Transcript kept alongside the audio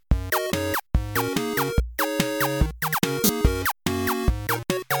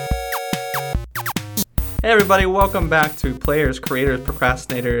Hey everybody, welcome back to Players, Creators,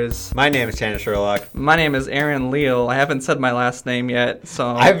 Procrastinators. My name is Tanner Sherlock. My name is Aaron Leal. I haven't said my last name yet, so...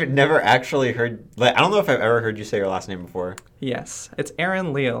 I've never actually heard... I don't know if I've ever heard you say your last name before. Yes, it's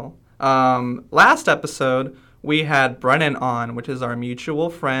Aaron Leal. Last episode, we had Brennan on, which is our mutual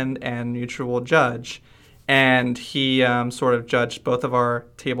friend and mutual judge. And he sort of judged both of our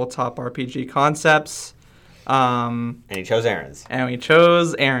tabletop RPG concepts. And he chose Aaron's. And we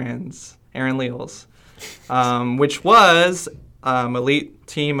chose Aaron's. Aaron Leal's. Which was elite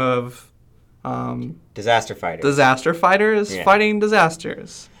team of Disaster fighters. Disaster fighters fighting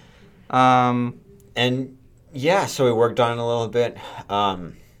disasters. And yeah, so we worked on it a little bit,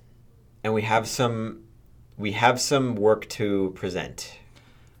 and we have some work to present.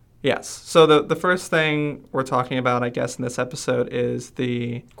 Yes. So the first thing we're talking about, I guess, in this episode is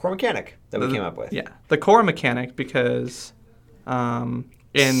the core mechanic that we came up with. Yeah, the core mechanic, because in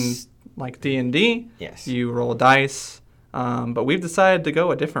like D&D, yes, you roll dice, but we've decided to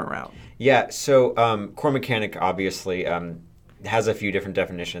go a different route. Yeah, so core mechanic obviously has a few different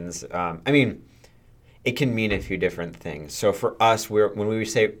definitions. It can mean a few different things. So for us, when we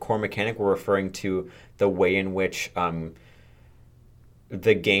say core mechanic, we're referring to the way in which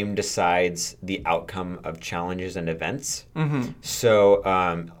the game decides the outcome of challenges and events. Mm-hmm. So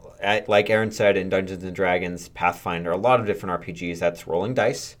like Aaron said, in Dungeons & Dragons, Pathfinder, a lot of different RPGs, that's rolling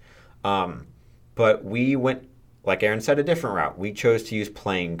dice. But we went, like Aaron said, a different route. We chose to use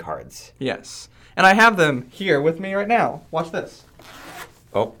playing cards. Yes. And I have them here with me right now. Watch this.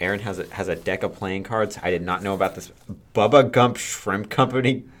 Oh, Aaron has a deck of playing cards. I did not know about this. Bubba Gump Shrimp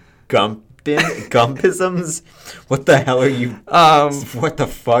Company Gumpisms? What the hell are you? What the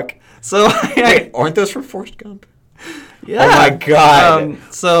fuck? So Wait, aren't those from Forrest Gump? Yeah. Oh my god.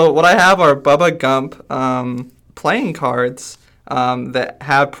 So what I have are Bubba Gump playing cards that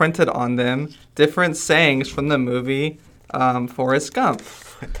have printed on them different sayings from the movie Forrest Gump.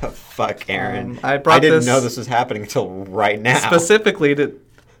 What the fuck, Aaron? I didn't know this was happening until right now. Specifically to...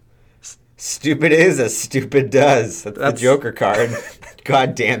 Stupid is as stupid does. That's the Joker card.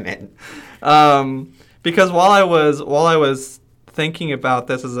 God damn it. Because while I was thinking about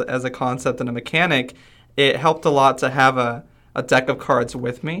this as a concept and a mechanic, it helped a lot to have a deck of cards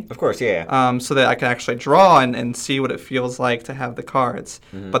with me. Of course, yeah. So that I could actually draw and see what it feels like to have the cards.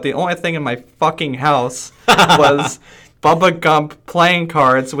 Mm-hmm. But the only thing in my fucking house was Bubba Gump playing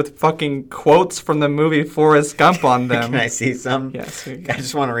cards with fucking quotes from the movie Forrest Gump on them. Can I see some? Yes. I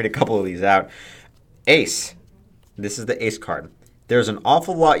just want to read a couple of these out. Ace. This is the Ace card. There's an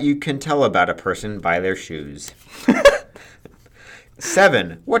awful lot you can tell about a person by their shoes.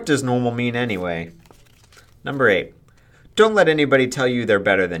 7. What does normal mean anyway? Number 8. Don't let anybody tell you they're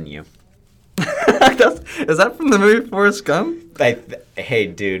better than you. Is that from the movie Forrest Gump? Hey,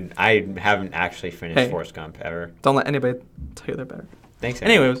 dude, I haven't actually finished Forrest Gump ever. Don't let anybody tell you they're better. Thanks,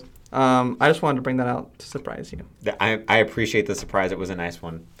 Aaron. Anyways, I just wanted to bring that out to surprise you. I appreciate the surprise. It was a nice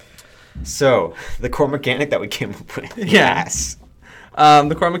one. So, the core mechanic that we came up with. Yeah. Yes.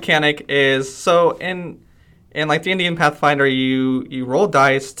 The core mechanic is, so in like D&D and Pathfinder, you roll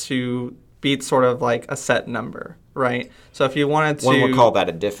dice to beat sort of like a set number, right? So if you wanted to... One would call that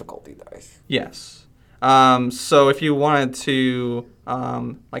a difficulty dice. Yes. So if you wanted to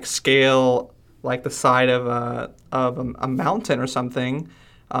like scale like the side of a mountain or something,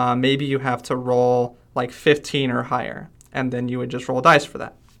 maybe you have to roll like 15 or higher, and then you would just roll dice for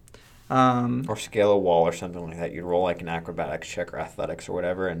that. Or scale a wall or something like that. You'd roll like an acrobatics check or athletics or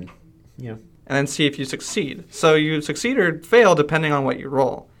whatever, and and then see if you succeed. So you succeed or fail depending on what you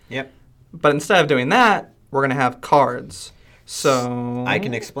roll. Yep. But instead of doing that, we're gonna have cards. So I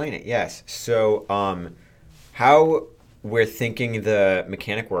can explain it. Yes. So how we're thinking the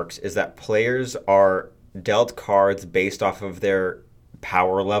mechanic works is that players are dealt cards based off of their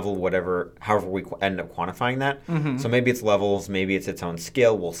power level, however we end up quantifying that. Mm-hmm. So maybe it's levels, maybe it's its own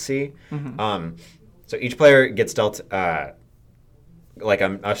skill. We'll see. Mm-hmm. So each player gets dealt like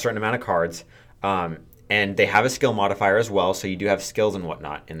a certain amount of cards, and they have a skill modifier as well. So you do have skills and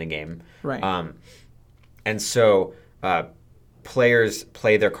whatnot in the game, right? And so players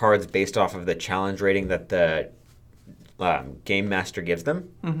play their cards based off of the challenge rating that the game master gives them.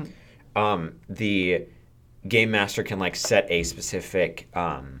 Mm-hmm. The game master can like set a specific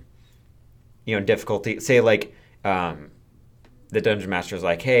difficulty. Say like the dungeon master is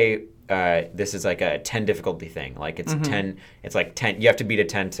like, hey, this is like a 10 difficulty thing. Like it's 10. It's like 10. You have to beat a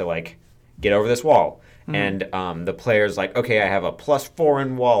 10 to like get over this wall. Mm-hmm. And the player's like, okay, I have a +4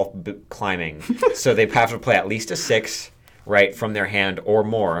 in wall climbing. So they have to play at least a 6, right, from their hand or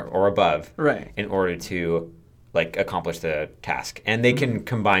more or above, right, in order to like accomplish the task, and they can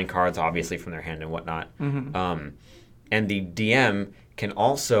combine cards obviously from their hand and whatnot. And the DM can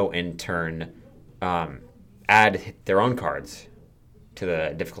also in turn add their own cards to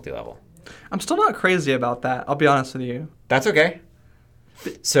the difficulty level. I'm still not crazy about that. I'll be honest with you. That's okay.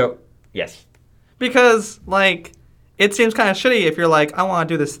 So yes, because like it seems kind of shitty if you're like, I want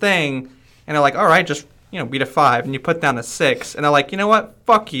to do this thing, and they're like, all right, just beat a 5, and you put down a 6, and they're like, you know what,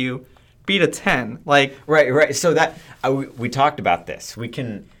 fuck you, beat a 10. Like right. So that we talked about this. We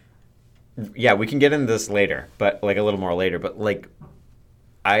can get into this later, but like a little more later. But like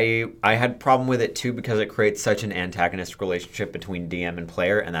I had problem with it too because it creates such an antagonistic relationship between DM and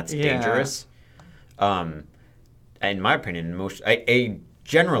player, and that's dangerous. In my opinion,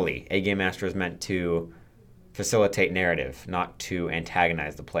 generally a game master is meant to facilitate narrative, not to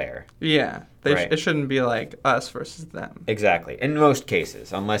antagonize the player. Yeah, it shouldn't be like us versus them. Exactly. In most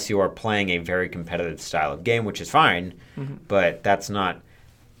cases, unless you are playing a very competitive style of game, which is fine, but that's not.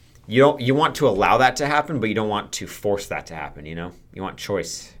 You want to allow that to happen, but you don't want to force that to happen. You want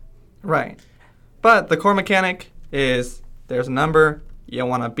choice. Right. But the core mechanic is there's a number, you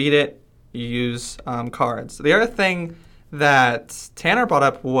want to beat it, you use cards. The other thing that Tanner brought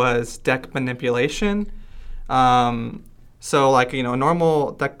up was deck manipulation. So like, a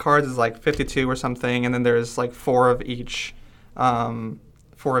normal deck cards is like 52 or something, and then there's like 4 of each one,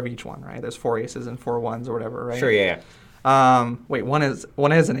 right? There's 4 aces and 4 ones or whatever, right? Sure, yeah. Wait, one is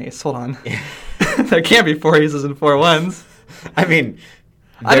an ace. Hold on. There can't be 4 aces and 4 ones. I mean,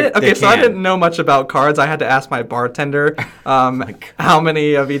 I didn't know much about cards. I had to ask my bartender how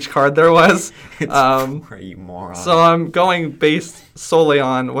many of each card there was. You moron. So I'm going based solely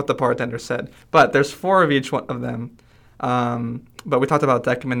on what the bartender said. But there's 4 of each one of them. But we talked about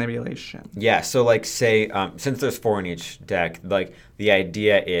deck manipulation. Yeah, so like say, since there's 4 in each deck, like the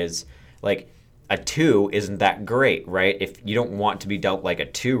idea is like a 2 isn't that great, right? If you don't want to be dealt like a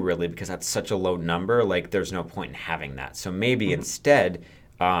 2 really because that's such a low number, like there's no point in having that. So maybe instead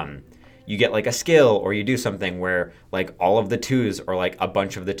you get like a skill or you do something where like all of the 2s or like a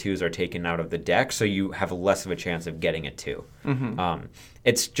bunch of the 2s are taken out of the deck, so you have less of a chance of getting a 2.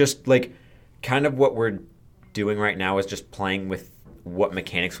 It's just like kind of what we're doing right now is just playing with what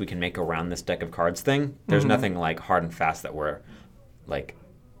mechanics we can make around this deck of cards thing. There's nothing like hard and fast that we're like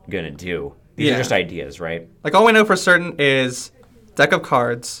gonna do. These are just ideas, right? Like all we know for certain is deck of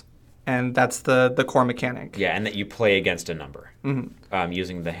cards, and that's the core mechanic. Yeah, and that you play against a number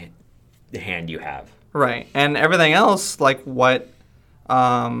using the hand you have. Right, and everything else, like what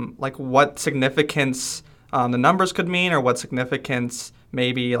significance the numbers could mean, or what significance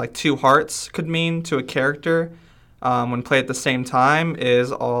maybe like 2 hearts could mean to a character when played at the same time,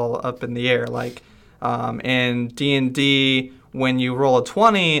 is all up in the air. Like in D&D, when you roll a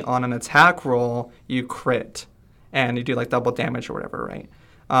 20 on an attack roll, you crit, and you do like double damage or whatever, right?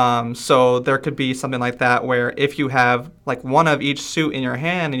 So there could be something like that where if you have like one of each suit in your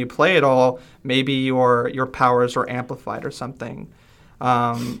hand and you play it all, maybe your powers are amplified or something.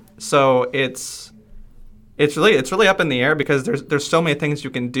 So it's really up in the air because there's so many things you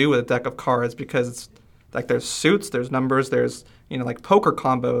can do with a deck of cards, because it's like there's suits, there's numbers, there's like poker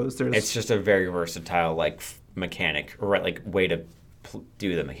combos. It's just a very versatile like mechanic, or like way to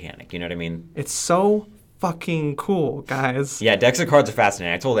do the mechanic. You know what I mean? It's so fucking cool, guys. Yeah, decks of cards are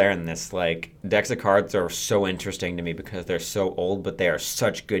fascinating. I told Aaron this. Like, decks of cards are so interesting to me because they're so old, but they are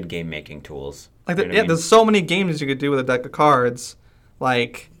such good game making tools. Like, there's so many games you could do with a deck of cards.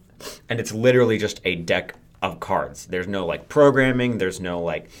 Like, and it's literally just a deck of cards. There's no like programming. There's no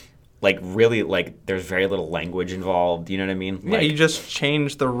like really like there's very little language involved. You know what I mean? Yeah, you just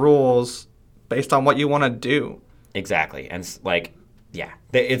change the rules based on what you want to do. Exactly, and like. Yeah,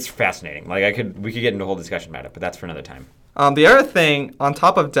 it's fascinating. Like we could get into a whole discussion about it, but that's for another time. The other thing on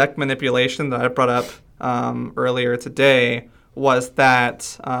top of deck manipulation that I brought up earlier today was that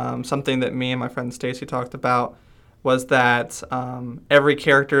something that me and my friend Stacy talked about was that every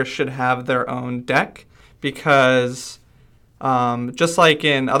character should have their own deck, because just like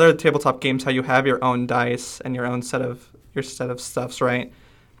in other tabletop games, how you have your own dice and your own set of stuffs, right?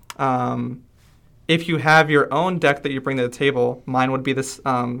 If you have your own deck that you bring to the table, mine would be this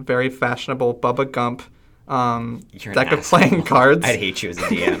very fashionable Bubba Gump deck of playing cards. I'd hate you as a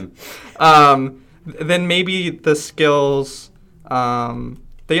DM. Then maybe the skills,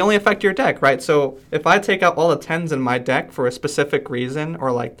 they only affect your deck, right? So if I take out all the 10s in my deck for a specific reason,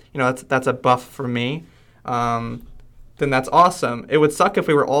 or like, that's a buff for me, then that's awesome. It would suck if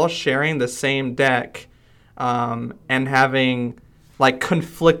we were all sharing the same deck and having like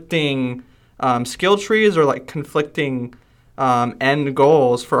conflicting skill trees or like conflicting end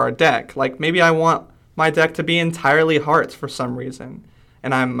goals for our deck. Like maybe I want my deck to be entirely hearts for some reason.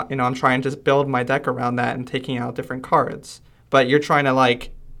 And I'm trying to build my deck around that and taking out different cards. But you're trying to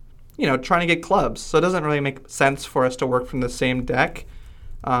trying to get clubs. So it doesn't really make sense for us to work from the same deck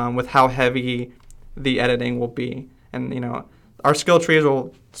with how heavy the editing will be. And, our skill trees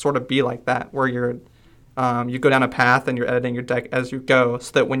will sort of be like that, where you go down a path and you're editing your deck as you go,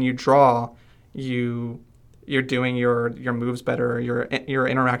 so that when you draw, you're doing your moves better. You're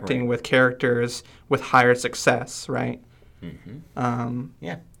interacting with characters with higher success, right?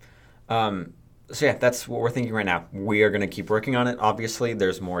 Mm-hmm. So yeah, that's what we're thinking right now. We are going to keep working on it. Obviously,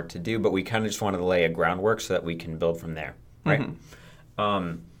 there's more to do, but we kind of just wanted to lay a groundwork so that we can build from there, right?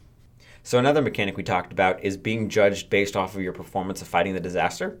 So another mechanic we talked about is being judged based off of your performance of fighting the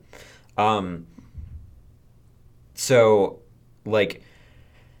disaster.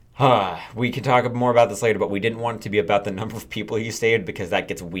 We can talk more about this later, but we didn't want it to be about the number of people you saved because that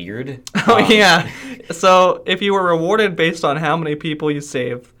gets weird. Yeah. So if you were rewarded based on how many people you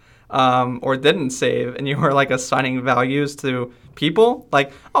saved or didn't save, and you were assigning values to people,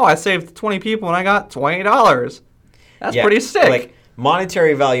 I saved 20 people and I got $20. That's pretty sick.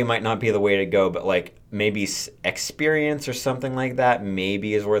 Monetary value might not be the way to go, but maybe experience or something like that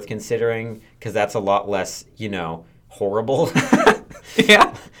maybe is worth considering, because that's a lot less, horrible.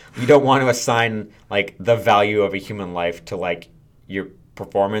 Yeah. You don't want to assign the value of a human life to your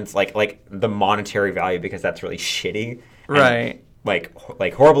performance, like the monetary value, because that's really shitty. Right.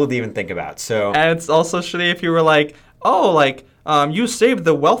 And, horrible to even think about. So. And it's also shitty if you were you saved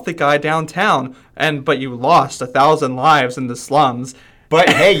the wealthy guy downtown, but you lost 1,000 lives in the slums. But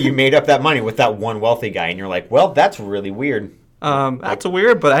hey, you made up that money with that one wealthy guy, and you're like, well, that's really weird. That's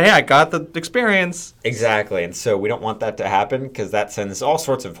weird, but hey, I got the experience. Exactly, and so we don't want that to happen, because that sends all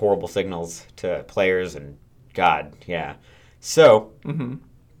sorts of horrible signals to players, and God, yeah. So,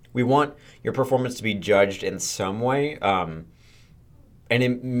 we want your performance to be judged in some way, I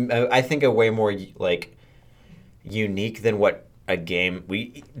think a way more, unique than what a game...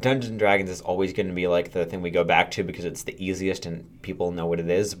 Dungeons & Dragons is always going to be, the thing we go back to, because it's the easiest and people know what it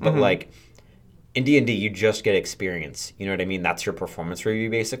is, but, in D&D, you just get experience. You know what I mean? That's your performance review,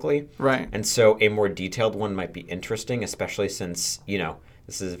 basically. Right. And so a more detailed one might be interesting, especially since,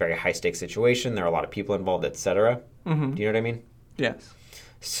 this is a very high-stakes situation. There are a lot of people involved, etc. Mm-hmm. Do you know what I mean? Yes.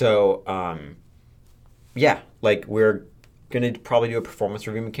 So, we're going to probably do a performance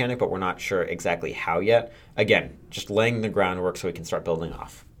review mechanic, but we're not sure exactly how yet. Again, just laying the groundwork so we can start building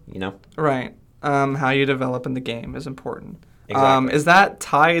off, Right. How you develop in the game is important. Exactly. Is that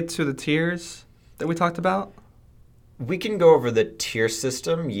tied to the tiers that we talked about? We can go over the tier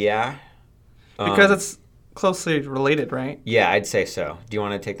system, yeah. Because it's closely related, right? Yeah, I'd say so. Do you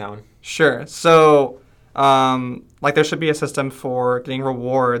want to take that one? Sure. So, there should be a system for getting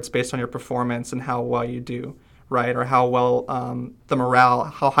rewards based on your performance and how well you do, right? Or how well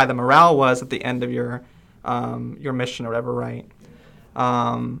how high the morale was at the end of your mission or whatever, right?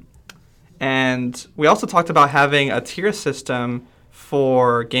 And we also talked about having a tier system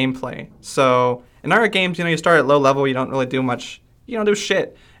for gameplay. So in our games, you start at low level, you don't really do much, you don't do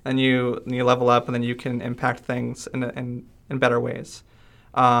shit, and you level up, and then you can impact things in better ways.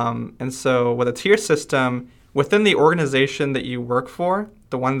 And so with a tier system, within the organization that you work for,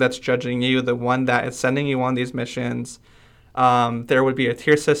 the one that's judging you, the one that is sending you on these missions, there would be a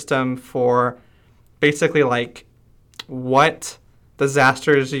tier system for basically what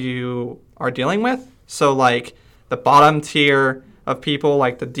disasters you are dealing with. So the bottom tier of people,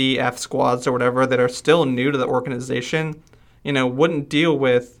 the DF squads or whatever, that are still new to the organization, wouldn't deal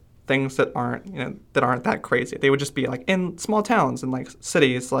with things that aren't that crazy. They would just be in small towns and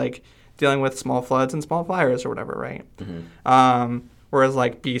cities, dealing with small floods and small fires or whatever, right? Mm-hmm. Whereas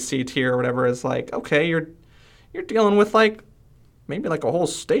BC tier or whatever is okay, you're dealing with maybe a whole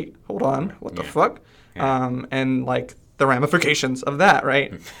state. Hold on, what the fuck? Yeah. And the ramifications of that,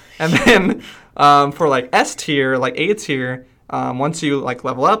 right? And then for S tier, A tier, once you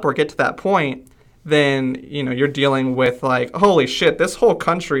level up or get to that point, then you're dealing with holy shit, this whole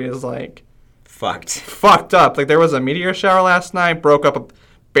country is fucked up. There was a meteor shower last night, broke up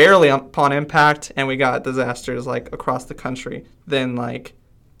barely upon impact, and we got disasters across the country. Then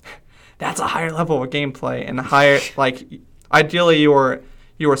that's a higher level of gameplay, and higher ideally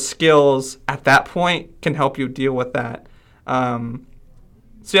your skills at that point can help you deal with that.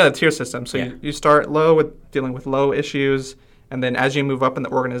 So yeah, the tier system. So you start low with dealing with low issues, and then as you move up in the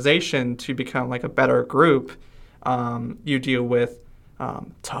organization to become a better group, you deal with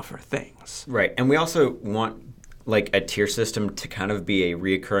tougher things. Right, and we also want a tier system to kind of be a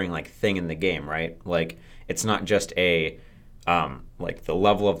reoccurring thing in the game, right? It's not just a like the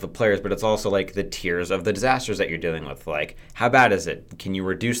level of the players, but it's also like the tiers of the disasters that you're dealing with. Like, how bad is it? Can you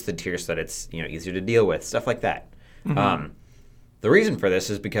reduce the tiers so that it's easier to deal with? Stuff like that. The reason for this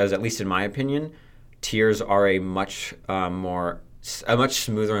is because, at least in my opinion, tiers are a much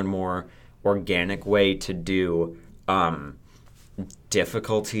smoother and more organic way to do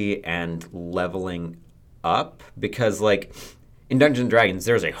difficulty and leveling up, because like in Dungeons & Dragons,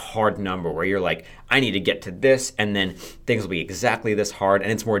 there's a hard number where you're like, I need to get to this, and then things will be exactly this hard,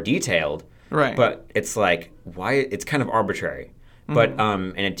 and it's more detailed. Right. But it's like, why? It's kind of arbitrary. But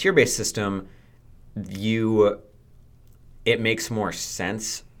in a tier-based system, it makes more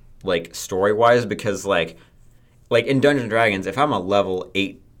sense, like story-wise, because like in Dungeons & Dragons, if I'm a level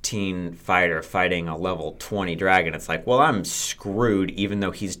 18 fighter fighting a level 20 dragon, it's like, well, I'm screwed even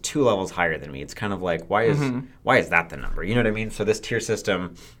though he's 2 levels higher than me. It's kind of like, why is that the number? You know what I mean? So this tier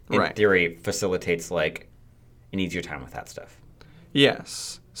system, in theory, facilitates like an easier time with that stuff.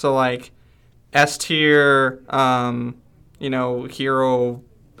 Yes. So like S tier, hero,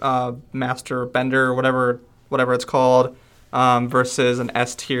 master, bender, whatever it's called, versus an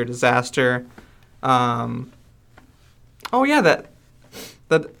S tier disaster.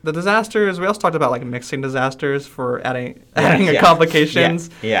 The disasters, we also talked about like mixing disasters for adding complications.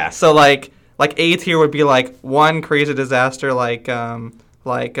 Yeah. So like A tier would be like one crazy disaster like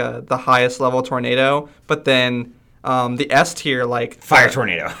the highest level tornado, but then the S tier like fire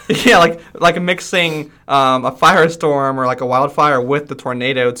tornado. Yeah, like mixing a firestorm or like a wildfire with the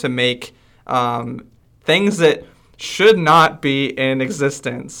tornado to make things that should not be in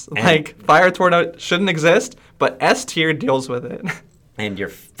existence. Like fire tornado shouldn't exist, but S tier deals with it. And you're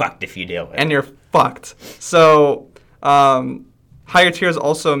fucked if you deal with it. And you're fucked. So higher tiers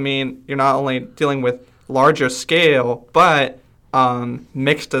also mean you're not only dealing with larger scale, but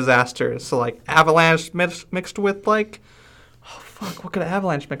mixed disasters. So like avalanche mixed with like, what could an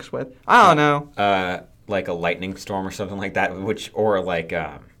avalanche mix with? I don't know. Like a lightning storm or something like that, or like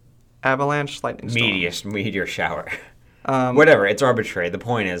avalanche, lightning storm, meteor shower. Whatever. It's arbitrary. The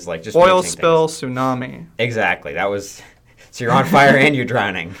point is like just oil spill, tsunami. Exactly. That was. So you're on fire and you're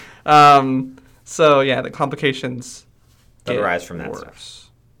drowning. So yeah, the complications that arise from that worse.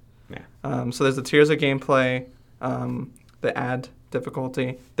 Stuff. Yeah. So there's the tiers of gameplay that add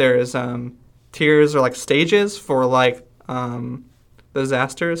difficulty. There's tiers or like stages for like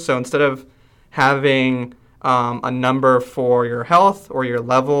disasters. So instead of having a number for your health or your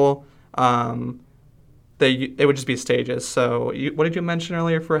level, it would just be stages. So what did you mention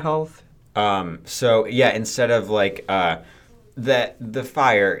earlier for health? So yeah, instead of like that the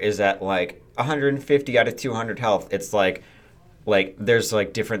fire is at like 150 out of 200 health, it's like there's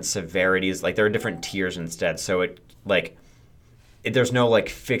like different severities, like there are different tiers instead. So there's no like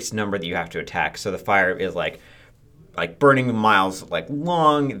fixed number that you have to attack. So the fire is like burning miles like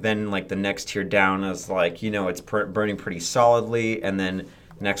long, then like the next tier down is like it's burning pretty solidly, and then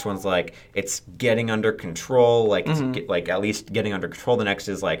the next one's like it's getting under control, like it's like at least getting under control. The next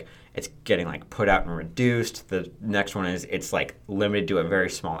is like it's getting like put out and reduced. The next one is it's like limited to a very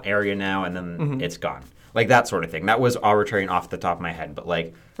small area now, and then it's gone. Like that sort of thing. That was arbitrary and off the top of my head, but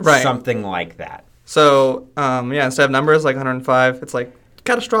like something like that. So instead of numbers like 105, it's like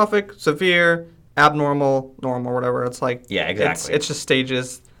catastrophic, severe, abnormal, normal, whatever. It's like exactly. It's just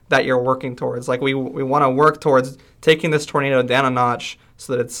stages that you're working towards. Like we want to work towards taking this tornado down a notch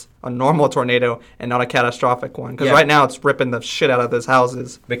so that it's a normal tornado and not a catastrophic one. Because right now it's ripping the shit out of those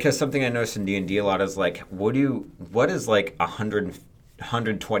houses. Because something I noticed in D&D a lot is like, what does like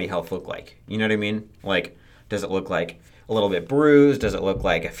 120 health look like? You know what I mean? Like, does it look like a little bit bruised? Does it look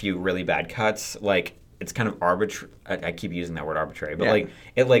like a few really bad cuts? Like, it's kind of arbitrary. I keep using that word arbitrary, but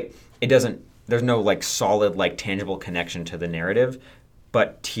it doesn't. There's no like solid like tangible connection to the narrative.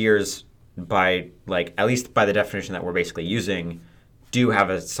 But tiers, by like at least by the definition that we're basically using, do have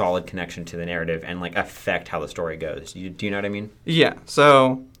a solid connection to the narrative and like affect how the story goes. Do you know what I mean? Yeah.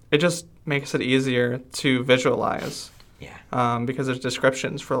 So it just makes it easier to visualize. Yeah. Because there's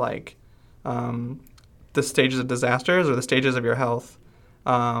descriptions for like the stages of disasters or the stages of your health.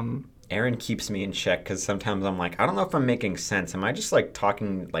 Aaron keeps me in check because sometimes I'm like, I don't know if I'm making sense. Am I just like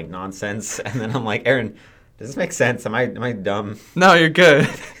talking like nonsense? And then I'm like, Aaron, does this make sense? Am I dumb? No, you're good.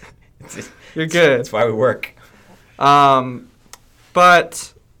 You're good. That's why we work.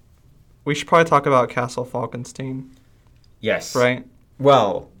 But we should probably talk about Castle Falkenstein. Yes. Right?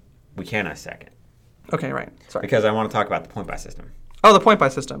 Well, we can in a second. Okay, right. Sorry. Because I want to talk about the point buy system. Oh, the point buy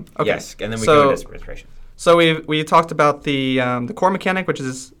system. Okay. Yes, and then we go into inspiration. So we talked about the core mechanic, which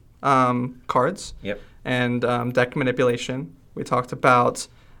is cards. Yep. And deck manipulation. We talked about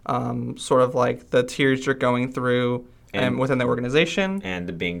sort of like the tiers you're going through. and within the organization, and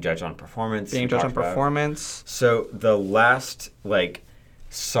the being judged on performance. being judged on performance. So the last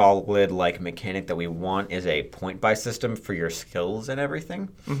solid mechanic that we want is a point buy system for your skills and everything.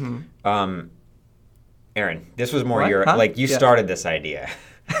 Mm-hmm. Aaron, this was more your you started this idea.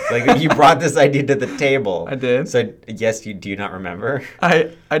 You brought this idea to the table. I did. So yes, do you not remember?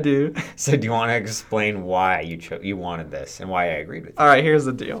 I do. So do you want to explain why you wanted this and why I agreed with you? All right, here's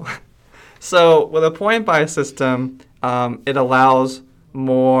the deal. So with a point buy system, it allows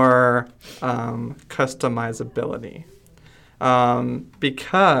more customizability.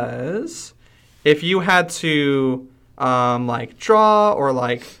 Because if you had to draw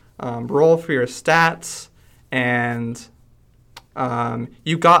or roll for your stats and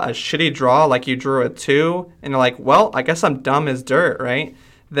you got a shitty draw, like you drew a 2, and you're like, well, I guess I'm dumb as dirt, right?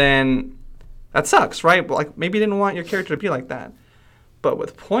 Then that sucks, right? But maybe you didn't want your character to be like that. But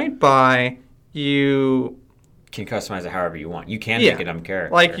with point buy, you can customize it however you want. You can make a dumb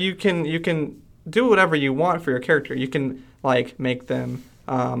character. You can do whatever you want for your character. You can make them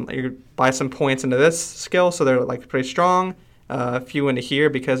you buy some points into this skill so they're pretty strong, a few into here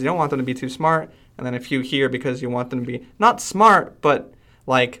because you don't want them to be too smart, and then a few here because you want them to be not smart but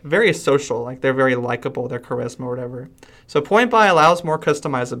very social, they're very likable, their charisma or whatever. So point buy allows more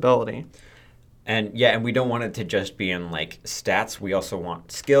customizability. And we don't want it to just be in stats. We also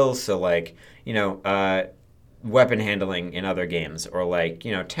want skills. So weapon handling in other games, or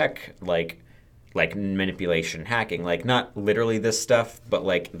tech, manipulation, hacking, not literally this stuff, but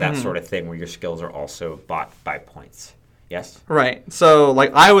that sort of thing where your skills are also bought by points. Yes. Right. So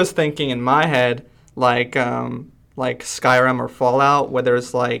I was thinking in my head Skyrim or Fallout, where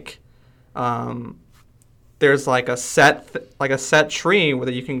there's a set tree where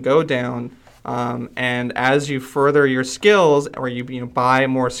you can go down. And as you further your skills, or you buy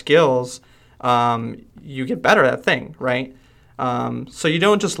more skills, you get better at that thing, right? So you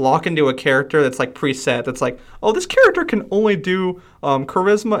don't just lock into a character that's preset. That's this character can only do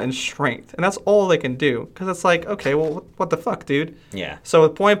charisma and strength, and that's all they can do. Because it's okay, well, what the fuck, dude? Yeah. So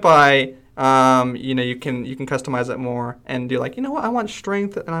with point buy, you can customize it more and do what, I want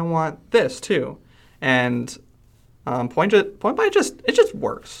strength and I want this too, and point buy just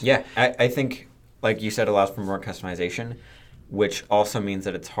works. Yeah, I think, you said, allows for more customization, which also means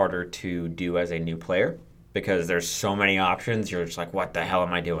that it's harder to do as a new player because there's so many options. You're just what the hell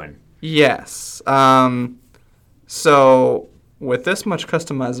am I doing? Yes. So with this much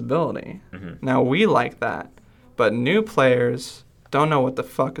customizability, now we like that, but new players don't know what the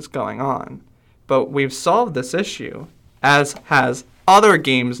fuck is going on. But we've solved this issue, as has other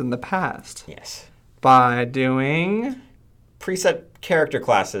games in the past. Yes. By doing preset character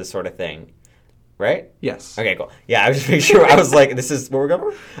classes sort of thing, right? Yes. Okay, cool. Yeah, I was just making sure. I was this is what we're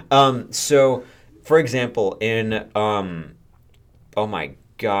going for? So, for example, in, oh my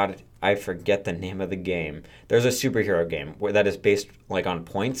god, I forget the name of the game. There's a superhero game that is based, on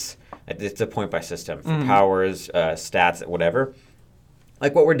points. It's a point buy system for powers, stats, whatever.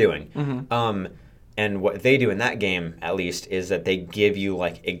 What we're doing. And what they do in that game, at least, is that they give you,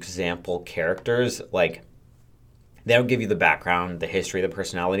 example characters. They don't give you the background, the history, the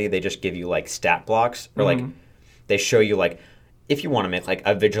personality. They just give you, stat blocks. Or, they show you, if you want to make,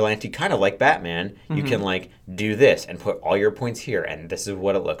 a vigilante kind of like Batman, you can, do this and put all your points here, and this is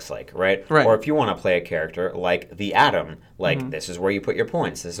what it looks like, right? Or if you want to play a character like the Atom, this is where you put your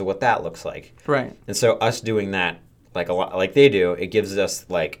points. This is what that looks like. Right. And so us doing that, a lot like they do, it gives us,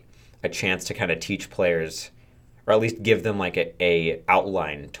 a chance to kind of teach players, or at least give them a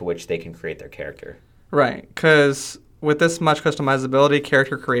outline to which they can create their character. Right, because with this much customizability,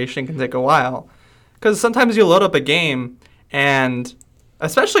 character creation can take a while. Because sometimes you load up a game, and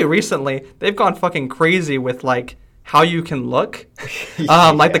especially recently, they've gone fucking crazy with how you can look, the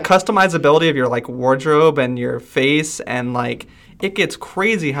customizability of your wardrobe and your face, and it gets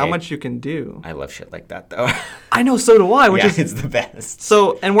crazy how much you can do. I love shit like that, though. I know, so do I. Which is it's the best.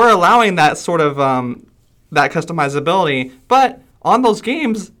 So, and we're allowing that sort of that customizability, but on those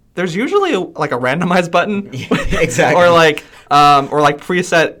games, there's usually a randomized button, exactly, or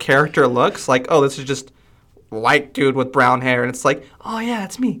preset character looks. This is just white dude with brown hair, and it's oh yeah,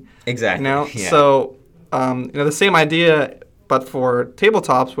 it's me. Exactly. Yeah. So the same idea, but for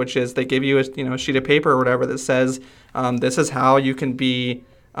tabletops, which is they give you a sheet of paper or whatever that says this is how you can be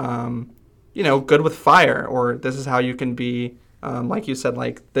good with fire, or this is how you can be like you said,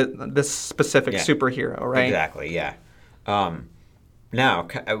 this specific superhero, right? Exactly. Yeah. Now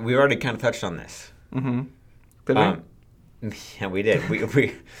we already kind of touched on this. Mm-hmm. Did we? Yeah, we did.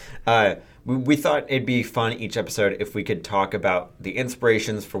 We thought it'd be fun each episode if we could talk about the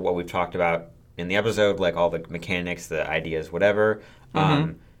inspirations for what we've talked about in the episode, like all the mechanics, the ideas, whatever.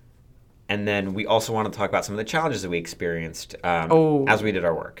 And then we also want to talk about some of the challenges that we experienced as we did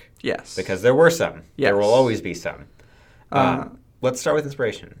our work. Yes. Because there were some. Yes. There will always be some. Let's start with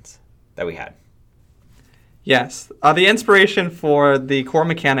inspirations that we had. Yes. The inspiration for the core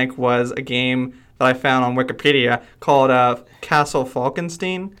mechanic was a game that I found on Wikipedia called Castle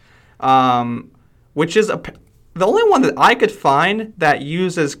Falkenstein, which is the only one that I could find that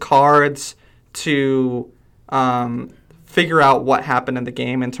uses cards to figure out what happened in the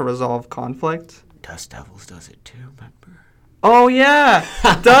game and to resolve conflict. Dust Devils does it too, remember? Oh, yeah.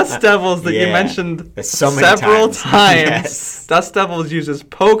 Dust Devils that you mentioned several times. Yes. Dust Devils uses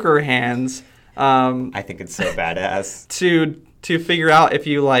poker hands. I think it's so badass. To figure out if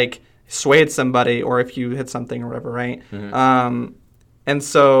you, like, swayed somebody or if you hit something or whatever, right? And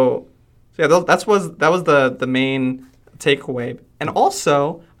so yeah, that was the main takeaway. And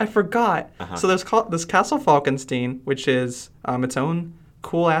also, I forgot. So there's this Castle Falkenstein, which is its own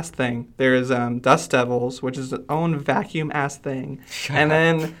cool-ass thing. There's Dust Devils, which is its own vacuum-ass thing.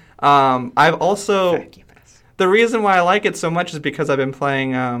 Then I've also... The reason why I like it so much is because I've been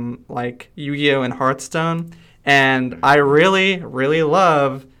playing like Yu-Gi-Oh! And Hearthstone, and I really, really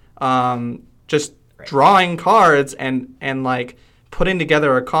love just drawing cards and like putting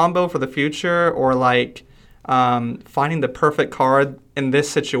together a combo for the future, or like finding the perfect card in this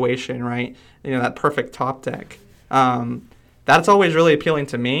situation, right? You know, that perfect top deck. That's always really appealing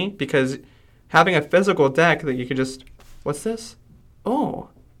to me, because having a physical deck that you could just... What's this? Oh.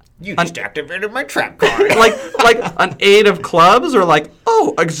 You just activated my trap card. like an 8 of clubs, or like,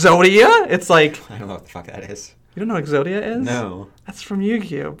 oh, Exodia? It's like... I don't know what the fuck that is. You don't know what Exodia is? No. That's from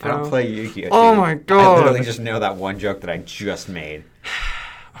Yu-Gi-Oh, bro. I don't play Yu-Gi-Oh, Oh, my God. I literally just know that one joke that I just made.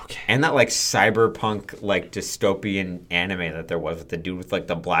 Okay. And that, like, cyberpunk, like, dystopian anime that there was with the dude with, like,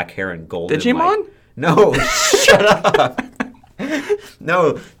 the black hair and golden... Digimon? Like... No, shut up.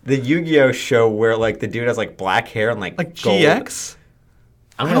 No, the Yu-Gi-Oh show where, like, the dude has, like, black hair and, like gold. GX?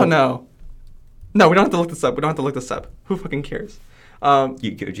 I don't know. No, we don't have to look this up. Who fucking cares?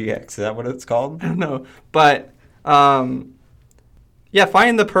 Yu-Gi-Oh GX, is that what it's called? I don't know. But, yeah,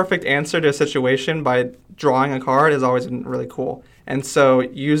 finding the perfect answer to a situation by drawing a card has always been really cool. And so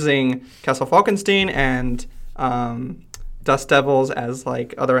using Castle Falkenstein and Dust Devils as,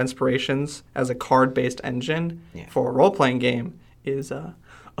 like, other inspirations as a card-based engine for a role-playing game is a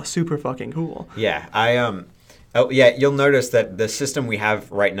super fucking cool. Yeah, Oh, yeah, you'll notice that the system we have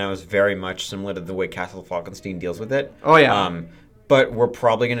right now is very much similar to the way Castle Falkenstein deals with it. Oh, yeah. But we're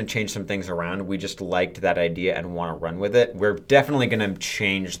probably going to change some things around. We just liked that idea and want to run with it. We're definitely going to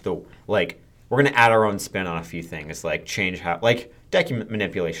change we're going to add our own spin on a few things, like change how, like deck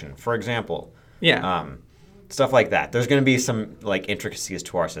manipulation, for example. Yeah. Stuff like that. There's going to be some, like, intricacies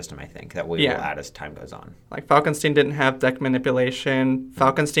to our system, I think, that we will add as time goes on. Like, Falkenstein didn't have deck manipulation.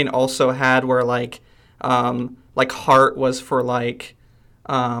 Falkenstein also had where, like heart was for, like,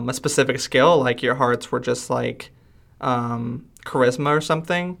 a specific skill. Like, your hearts were just, like, charisma or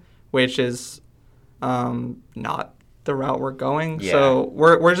something, which is not the route we're going. Yeah. So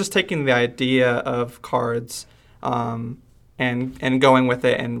we're just taking the idea of cards and going with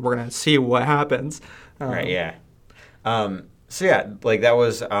it, and we're going to see what happens. Right, yeah. So, yeah, like, that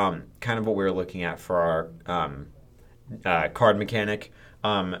was kind of what we were looking at for our card mechanic.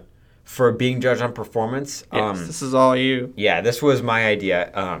 For being judged on performance. Yes, this is all you. Yeah, this was my idea,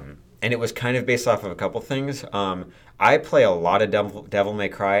 and it was kind of based off of a couple things. I play a lot of Devil May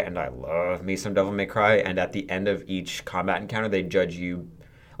Cry, and I love me some Devil May Cry, and at the end of each combat encounter, they judge you,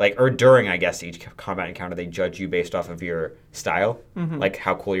 like, or during, I guess, each combat encounter, they judge you based off of your style, like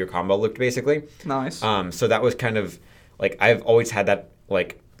how cool your combo looked, basically. Nice. So that was kind of, like, I've always had that,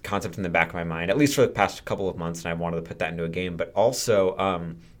 like, concept in the back of my mind, at least for the past couple of months, and I wanted to put that into a game, but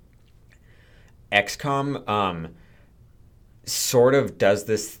also... XCOM sort of does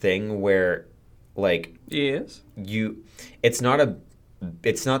this thing where, like, yes, it's not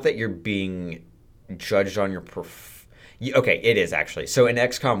that you're being judged on your okay, it is actually. So in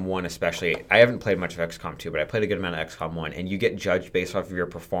XCOM 1 especially, I haven't played much of XCOM 2, but I played a good amount of XCOM 1, and you get judged based off of your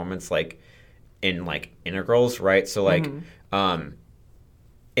performance, like, in, like, integrals, right? So, like,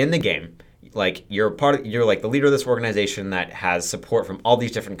 in the game, like, you're like the leader of this organization that has support from all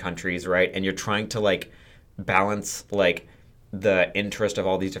these different countries, right? And you're trying to, like, balance, like, the interest of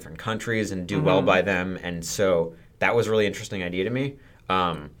all these different countries and do well by them. And so that was a really interesting idea to me.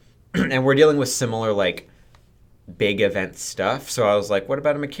 And we're dealing with similar, like, big event stuff. So I was like, what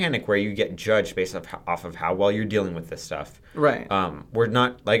about a mechanic where you get judged based off of how well you're dealing with this stuff? Right. We're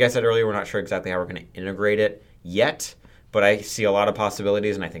not, like I said earlier, we're not sure exactly how we're going to integrate it yet. But I see a lot of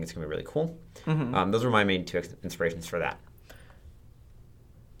possibilities, and I think it's going to be really cool. Those were my main two inspirations for that.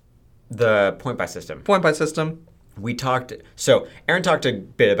 The point-buy system. Point-buy system. So Aaron talked a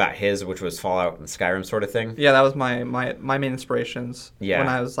bit about his, which was Fallout and Skyrim sort of thing. Yeah, that was my main inspirations. Yeah. When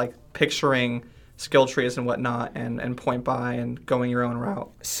I was like picturing skill trees and whatnot and point buy and going your own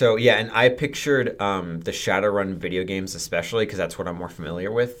route. So yeah, and I pictured the Shadowrun video games especially because that's what I'm more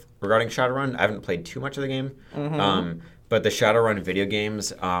familiar with regarding Shadowrun. I haven't played too much of the game, but the Shadowrun video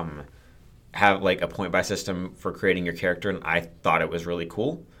games have like a point buy system for creating your character, and I thought it was really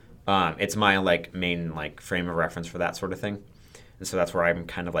cool. It's my like main like frame of reference for that sort of thing, and so that's where I'm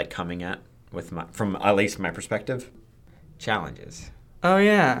kind of like coming at with from at least my perspective. Challenges. Oh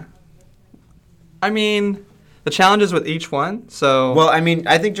yeah. I mean, the challenges with each one. So well, I mean,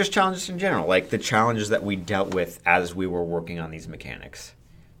 I think just challenges in general, like the challenges that we dealt with as we were working on these mechanics.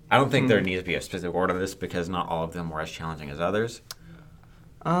 I don't think there needs to be a specific order to this because not all of them were as challenging as others.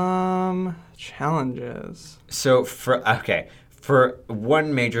 Challenges. So for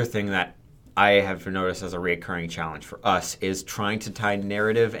one major thing that I have noticed as a recurring challenge for us is trying to tie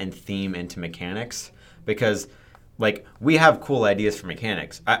narrative and theme into mechanics because, like, we have cool ideas for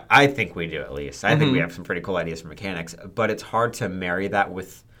mechanics. I think we do, at least. I think we have some pretty cool ideas for mechanics, but it's hard to marry that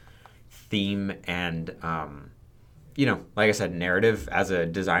with theme and, like I said, narrative as a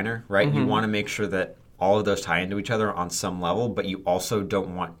designer, right? You want to make sure that all of those tie into each other on some level, but you also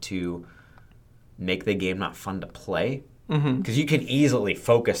don't want to make the game not fun to play. Because you can easily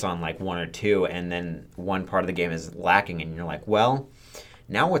focus on like one or two, and then one part of the game is lacking, and you're like, well,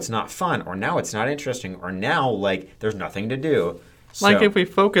 now it's not fun, or now it's not interesting, or now like there's nothing to do. Like if we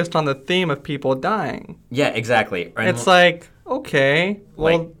focused on the theme of people dying. Yeah, exactly. And it's like, okay,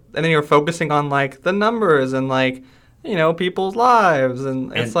 well, and then you're focusing on like the numbers and like, people's lives,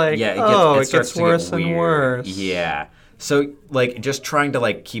 and it's like, it gets worse and worse. Yeah. So, like, just trying to,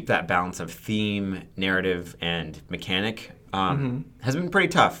 like, keep that balance of theme, narrative, and mechanic has been pretty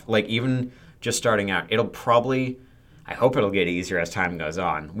tough. Like, even just starting out, I hope it'll get easier as time goes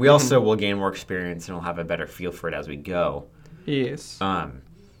on. We also will gain more experience and we'll have a better feel for it as we go. Yes. But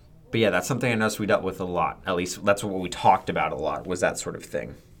yeah, that's something I noticed we dealt with a lot. At least that's what we talked about a lot, was that sort of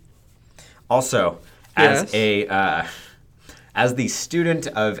thing. Also, as the student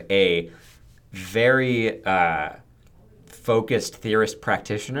of a very focused theorist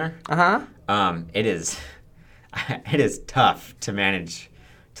practitioner, it is tough to manage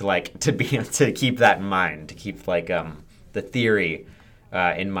to keep that in mind, to keep the theory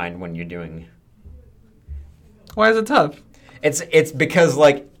in mind when you're doing. Why is it tough? It's because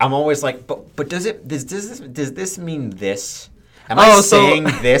like I'm always like, but does this mean this? Am I saying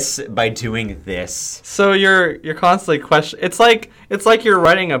this by doing this? So you're constantly questioning. It's like you're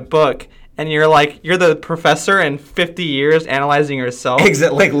writing a book. And you're the professor in 50 years analyzing yourself.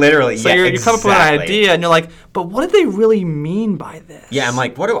 Like literally. So you come up with an idea and you're like, but what do they really mean by this? Yeah, I'm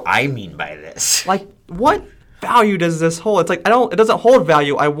like, what do I mean by this? Like, what value does this hold? It's like, it doesn't hold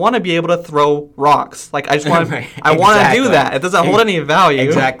value. I want to be able to throw rocks. Like, I just want to, I want to do that. It doesn't hold any value.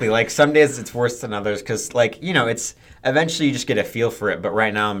 Exactly. Like, some days it's worse than others because, like, it's eventually you just get a feel for it. But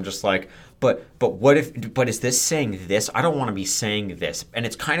right now I'm just like, But is this saying this? I don't want to be saying this. And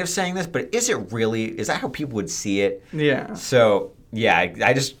it's kind of saying this, but is that how people would see it? Yeah. So, yeah,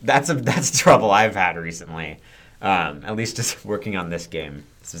 that's trouble I've had recently. At least just working on this game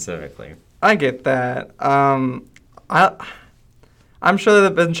specifically. I get that. I'm sure there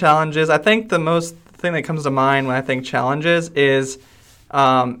have been challenges. I think the most thing that comes to mind when I think challenges is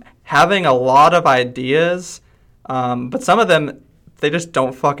having a lot of ideas, but some of them, they just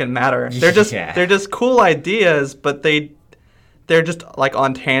don't fucking matter. They're just cool ideas, but they're just like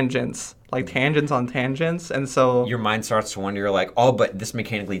on tangents, like tangents on tangents, and so your mind starts to wonder. You're like, oh, but this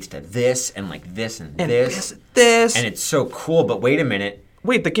mechanic leads to this, and like this, and this, and it's so cool. But wait a minute.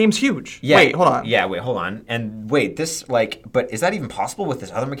 Wait, the game's huge. Yeah, wait, hold on. Yeah, wait, hold on. And wait, this but is that even possible with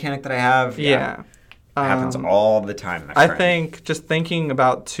this other mechanic that I have? Yeah. It happens all the time. I think just thinking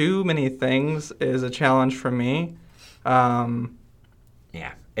about too many things is a challenge for me.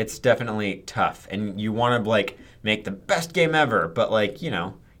 Yeah, it's definitely tough, and you want to like make the best game ever, but like you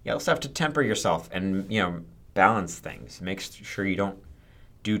also have to temper yourself and balance things. Make sure you don't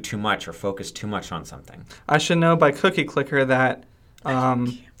do too much or focus too much on something. I should know by Cookie Clicker that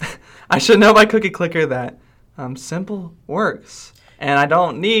simple works. And I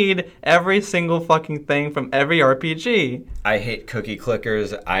don't need every single fucking thing from every RPG. I hate cookie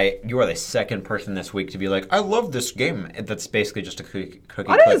clickers. You are the second person this week to be like, I love this game. That's basically just a cookie clicker.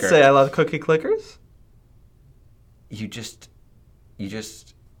 I didn't say I love cookie clickers. You just,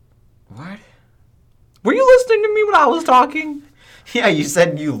 what? Were you listening to me when I was talking? Yeah, you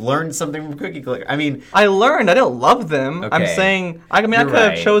said you learned something from Cookie Clicker. I mean, I learned. I didn't love them. I'm Okay. saying. I mean, I You're could have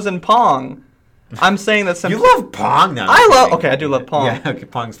right. chosen Pong. I'm saying that you love Pong now. I love. Okay, I do love Pong. Yeah, okay,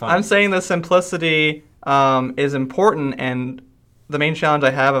 Pong's fun. I'm saying that simplicity is important, and the main challenge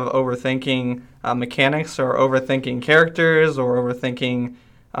I have of overthinking mechanics or overthinking characters or overthinking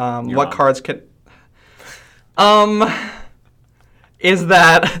what wrong. cards could. Is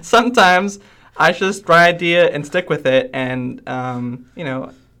that sometimes I should just try an idea and stick with it, and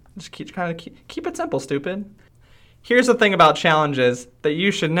just keep it simple, stupid. Here's the thing about challenges that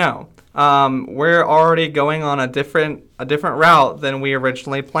you should know. We're already going on a different route than we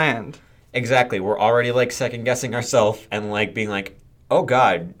originally planned. Exactly. We're already like second guessing ourselves and like being like, oh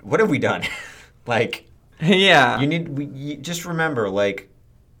God, what have we done? Like, Yeah. you just remember, like,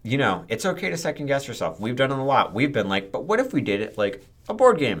 it's okay to second guess yourself. We've done it a lot. We've been like, but what if we did it like a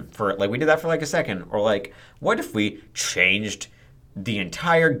board game for like we did that for like a second, or like what if we changed the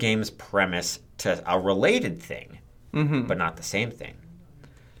entire game's premise to a related thing, but not the same thing.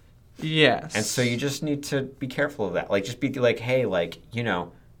 Yes. And so you just need to be careful of that. Like, just be like, hey, like,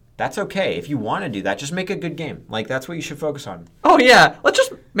 that's okay. If you want to do that, just make a good game. Like, that's what you should focus on. Oh yeah, let's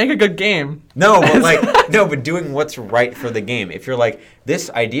just make a good game. No, but doing what's right for the game. If you're like, this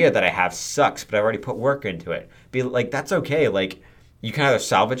idea that I have sucks, but I've already put work into it, be like, that's okay. Like, you can either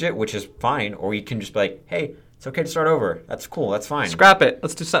salvage it, which is fine, or you can just be like, hey, it's okay to start over. That's cool. That's fine. Scrap it.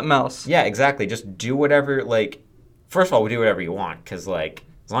 Let's do something else. Yeah, exactly. Just do whatever, like, first of all, do whatever you want, because, like,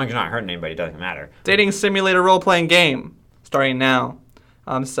 as long as you're not hurting anybody, it doesn't matter. Dating simulator role-playing game starting now.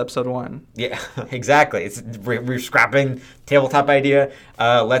 This is episode 1. Yeah, exactly. We're scrapping tabletop idea.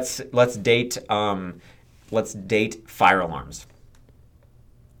 Let's date fire alarms.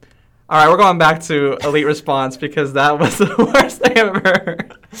 All right, we're going back to Elite Response because that was the worst thing I've ever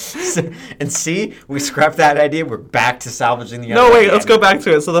heard. And see, we scrapped that idea. We're back to salvaging the other No, wait, idea. let's go back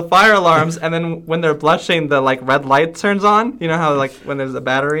to it. So the fire alarms, and then when they're blushing, the like red light turns on. You know how like when there's a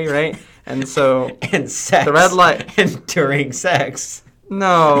battery, right? And so And sex. the red light. And during sex.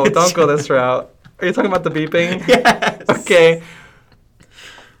 No, don't go this route. Are you talking about the beeping? Yes. Okay.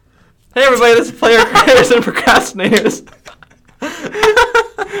 Hey everybody, this is Player Creators and Procrastinators.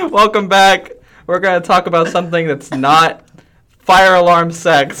 Welcome back. We're going to talk about something that's not fire alarm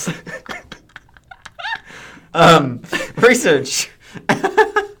sex. Research.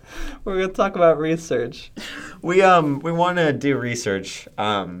 We're going to talk about research. We want to do research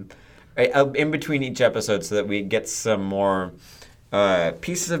in between each episode so that we get some more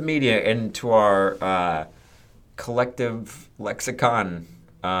pieces of media into our collective lexicon,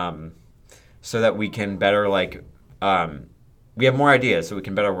 so that we can better we have more ideas, so we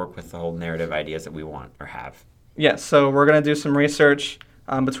can better work with the whole narrative ideas that we want or have. Yes, so we're going to do some research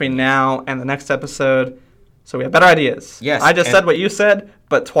between now and the next episode, so we have better ideas. Yes, I just said what you said,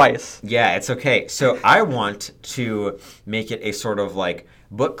 but twice. Yeah, it's okay. So I want to make it a sort of like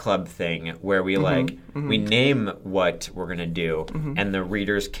book club thing where we we name what we're gonna do, and the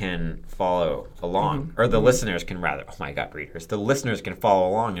readers can follow along, or the listeners can rather. Oh my God, readers! The listeners can follow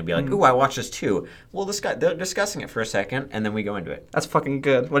along and be like, "Ooh, I watched this too." Well, they're discussing it for a second, and then we go into it. That's fucking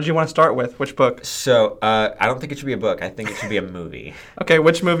good. What did you want to start with? Which book? So I don't think it should be a book. I think it should be a movie. Okay,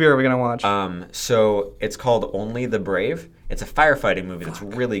 which movie are we gonna watch? So it's called Only the Brave. It's a firefighting movie that's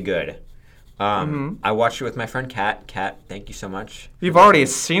really good. I watched it with my friend Kat. Kat, thank you so much. You've already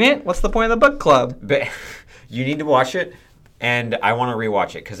seen it? What's the point of the book club? But you need to watch it, and I want to rewatch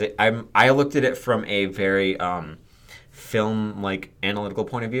it because I looked at it from a very film analytical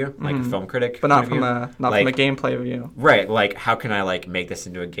point of view, like a film critic, But not point from of view. from a gameplay view. Right, like how can I make this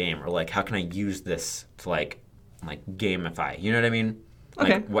into a game, or how can I use this to gamify? You know what I mean?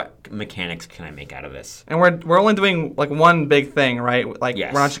 Okay. What mechanics can I make out of this? And we're only doing one big thing, right?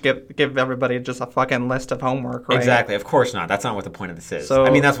 Yes. We're not just give everybody just a fucking list of homework, right? Exactly. Of course not. That's not what the point of this is. So- I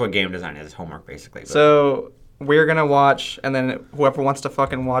mean, that's what game design is, homework, basically. But. So we're gonna watch, and then whoever wants to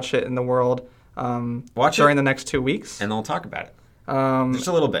fucking watch it in the world, Watch during it. the next 2 weeks. And then we'll talk about it. Um, Just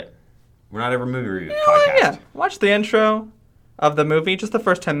a little bit. We're not ever movie review podcast. yeah, watch the intro of the movie, just the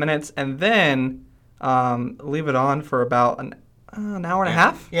first 10 minutes, and then leave it on for about an hour and a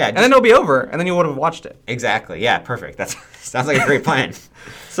half. Yeah, and then it'll be over, and then you would have watched it. Exactly. Yeah, perfect. That sounds like a great plan.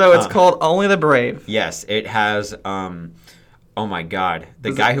 So it's called Only the Brave. Yes, it has, oh my God,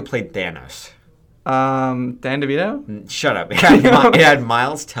 the guy who played Thanos. Dan DeVito? Shut up. It had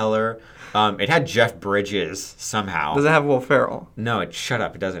Miles Teller. It had Jeff Bridges somehow. Does it have Will Ferrell? No, shut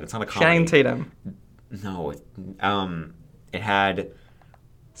up. It doesn't. It's not a comedy. Channing Tatum. No. It had,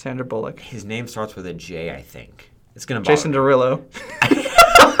 Sandra Bullock. his name starts with a J, I think. It's going to Jason Derulo.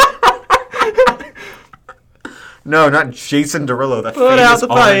 No, not Jason Derulo. The Put out famous the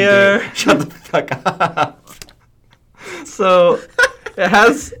fire. R&B. Shut the fuck up. So it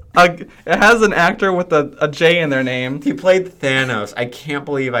has an actor with a J in their name. He played Thanos. I can't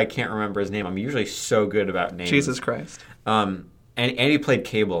believe I can't remember his name. I'm usually so good about names. Jesus Christ. And he played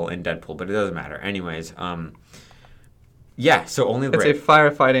Cable in Deadpool, but it doesn't matter. Anyways, yeah. So only the It's brave. a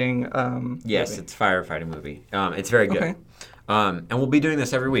firefighting. Yes, movie. it's a firefighting movie. It's very good. Okay. And we'll be doing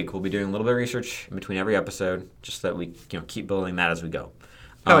this every week. We'll be doing a little bit of research in between every episode, just so that we keep building that as we go.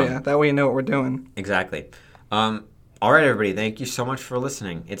 Oh yeah, that way you know what we're doing. Exactly. All right, everybody. Thank you so much for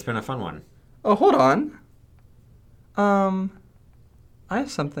listening. It's been a fun one. Oh, hold on. I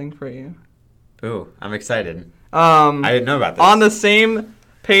have something for you. Ooh, I'm excited. I didn't know about this. On the same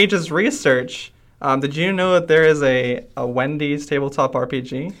page as research, did you know that there is a Wendy's tabletop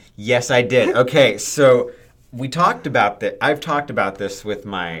RPG? Yes, I did. Okay, so we talked about that. I've talked about this with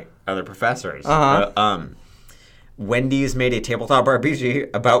my other professors. Wendy's made a tabletop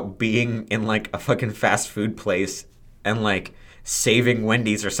RPG about being in like a fucking fast food place and like saving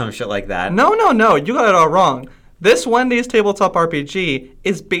Wendy's or some shit like that. No, you got it all wrong. This Wendy's tabletop RPG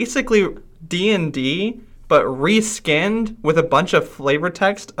is basically D&D, but reskinned with a bunch of flavor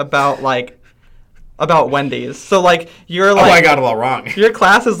text about Wendy's. So like you're like, oh, I got it all wrong. Your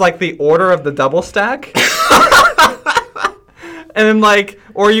class is like the Order of the Double Stack. And then like,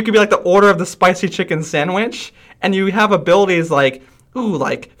 or you could be like the Order of the Spicy Chicken Sandwich, and you have abilities like, ooh,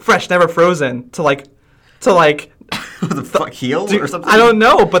 like fresh, never frozen, to like What the fuck, heal or something? I don't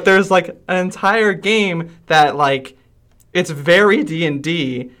know, but there's like an entire game that like, it's very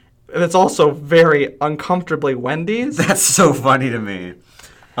D&D, and it's also very uncomfortably Wendy's. That's so funny to me.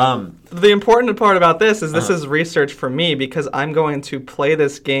 The important part about this is research for me, because I'm going to play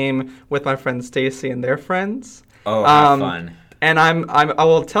this game with my friend Stacy and their friends. Oh, have fun. And I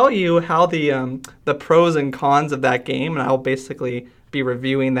will tell you how the pros and cons of that game, and I'll basically be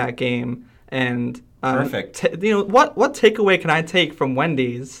reviewing that game. And Perfect. What takeaway can I take from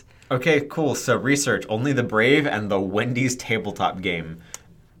Wendy's? Okay, cool. So research only the brave and the Wendy's tabletop game.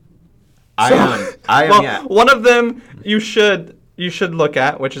 One of them you should look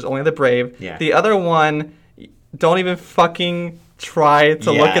at, which is Only the Brave. Yeah. The other one, don't even fucking try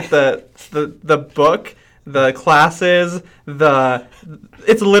to look at the book, the classes,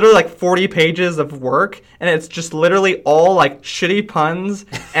 it's literally like 40 pages of work, and it's just literally all like shitty puns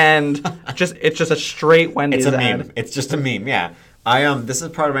and it's just a straight Wendy's It's a ad. meme. It's just a meme. Yeah. This is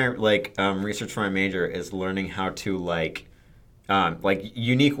part of my research for my major is learning how to like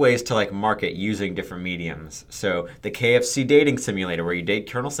unique ways to like market using different mediums. So the KFC dating simulator where you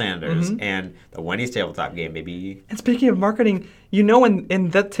date Colonel Sanders and the Wendy's tabletop game, baby. And speaking of marketing, in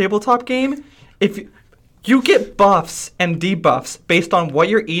that tabletop game, if you get buffs and debuffs based on what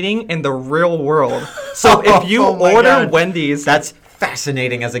you're eating in the real world. So if you order Wendy's, that's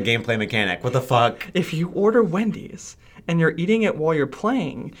fascinating as a gameplay mechanic. What the fuck? If you order Wendy's and you're eating it while you're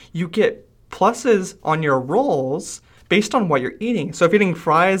playing, you get pluses on your rolls based on what you're eating. So if you're eating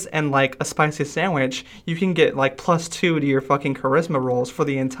fries and like a spicy sandwich, you can get like +2 to your fucking charisma rolls for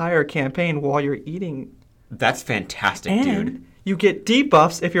the entire campaign while you're eating. That's fantastic, and dude. You get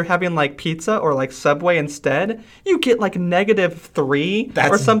debuffs if you're having like pizza or like Subway instead. You get like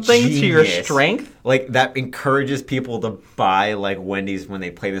 -3 or something to your strength. Like that encourages people to buy like Wendy's when they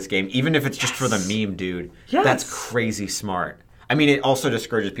play this game, even if it's just for the meme, dude. Yes. That's crazy smart. I mean, it also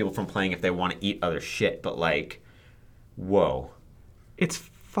discourages people from playing if they want to eat other shit, but like, whoa. It's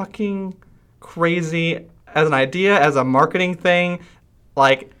fucking crazy as an idea, as a marketing thing.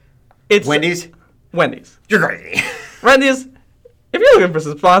 Like, it's Wendy's. You're crazy. Wendy's. If you're looking for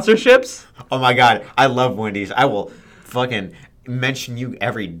some sponsorships. Oh my god, I love Wendy's. I will fucking mention you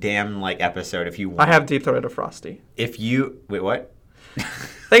every damn like episode if you want. I have deep throated a Frosty. If you wait, what?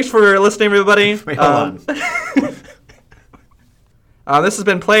 Thanks for listening, everybody. Wait, hold on. This has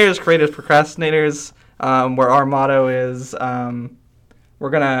been Players, Creators, Procrastinators, where our motto is we're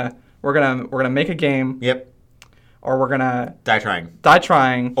gonna make a game. Yep. Or we're gonna die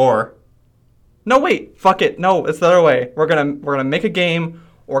trying. Or no, wait, fuck it. No, it's the other way. We're gonna make a game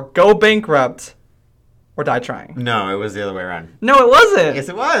or go bankrupt or die trying. No, it was the other way around. No, it wasn't. Yes,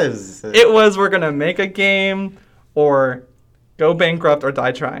 it was. It was we're gonna make a game or go bankrupt or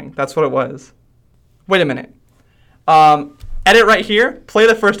die trying. That's what it was. Wait a minute. Edit right here. Play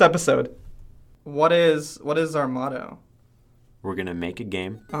the first episode. What is our motto? We're gonna make a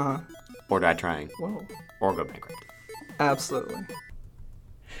game. Or die trying. Whoa. Or go bankrupt. Absolutely.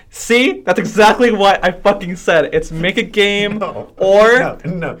 See? That's exactly what I fucking said. It's make a game or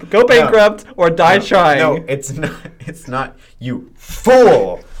go bankrupt or die trying. No, it's not. You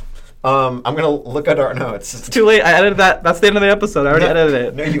fool. I'm gonna look at our notes. It's too late. I edited that. That's the end of the episode. I already edited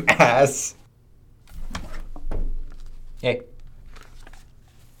it. No, you ass. Hey.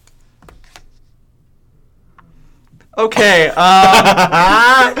 Okay.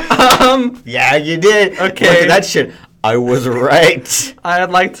 Yeah, you did. Okay. Look at that shit. I was right. I'd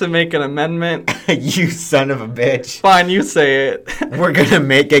like to make an amendment. You son of a bitch. Fine, you say it. We're gonna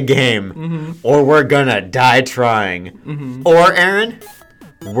make a game, or we're gonna die trying, or Aaron,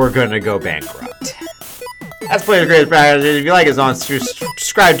 we're gonna go bankrupt. That's Players Greatest Practice. If you like us on,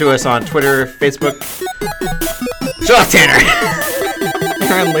 subscribe to us on Twitter, Facebook. Show us Tanner.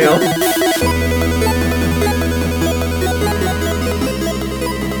 Aaron Leal.